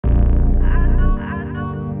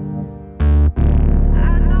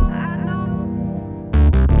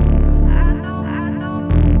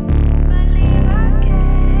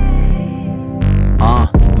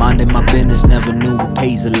business, never knew it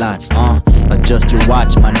pays a lot. Adjust your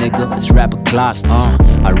watch, my nigga, it's rap o'clock.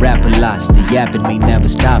 I rap a lot, the yapping may never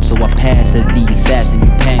stop. So I pass as the assassin,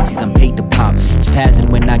 you pansies, I'm paid to pop. It's passing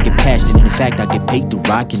when I get passionate, in fact I get paid to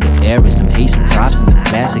rock. In the air is some Haitian drops, and them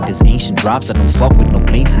classic as ancient drops. I don't fuck with no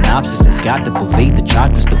plain synopsis, it's got to pervade the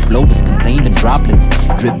chakras. The flow is contained in droplets,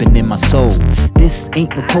 dripping in my soul. This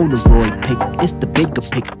ain't the Polaroid pic, it's the bigger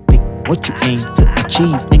pic. What you aim to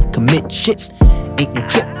achieve and commit shit ain't no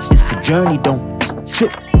trip, it's a journey, don't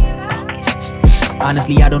trip.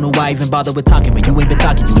 Honestly, I don't know why I even bother with talking. When you ain't been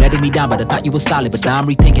talking, you letting me down, but I thought you was solid. But now I'm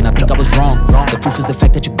rethinking, I think I was wrong. The proof is the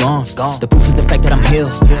fact that you're gone. The proof is the fact that I'm here,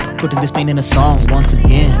 putting this pain in a song. Once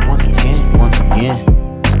again.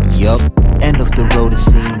 Yup, end of the road it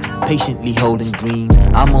seems, patiently holding dreams.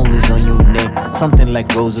 I'm always on your neck, something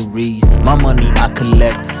like rosaries. My money I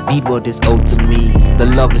collect, need what is owed to me. The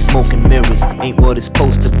love is smoke and mirrors, ain't what it's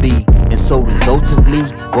supposed to be. And so resultantly,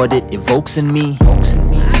 what it evokes in me,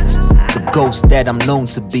 the ghost that I'm known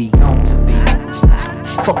to be.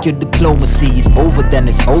 Fuck your diplomacy, it's over then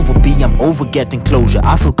it's over. I'm over getting closure,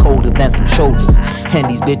 I feel colder than some shoulders. And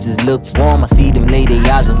these bitches look warm, I see them lay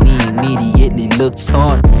their eyes on me, immediately look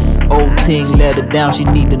torn. Old ting let her down, she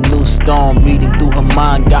need a new storm. Reading through her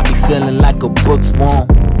mind got me feeling like a bookworm.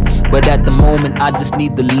 But at the moment I just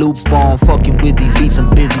need the loop on. Fucking with these beats, I'm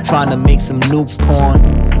busy trying to make some new porn.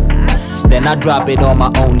 Then I drop it on my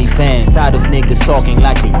OnlyFans. Tired of niggas talking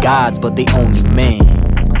like they gods, but they only man.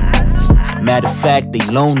 Matter of fact, they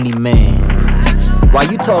lonely, man. Why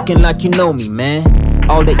you talking like you know me, man?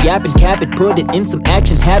 All that yapping, cap it, put it in some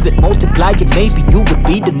action, have it, multiply it. Maybe you would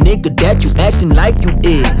be the nigga that you acting like you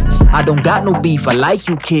is. I don't got no beef, I like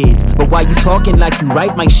you kids. But why you talking like you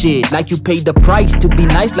write my shit? Like you paid the price to be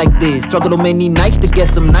nice like this. Struggle on many nights to get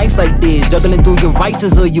some nice ideas. Juggling through your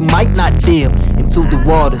vices or you might not dip into the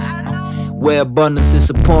waters where abundance is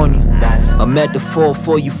upon you. That's a metaphor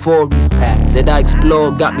for euphoria that I explore,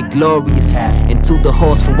 got me glorious. Into the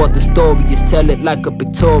horse for what the story is, tell it like a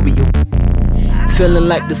pictorial. Feeling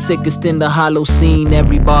like the sickest in the hollow scene,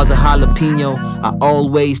 every bar's a jalapeno. I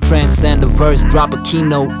always transcend the verse, drop a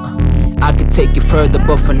keynote. I could take it further,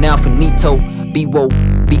 but for now, finito. Be woke,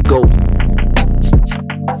 be go.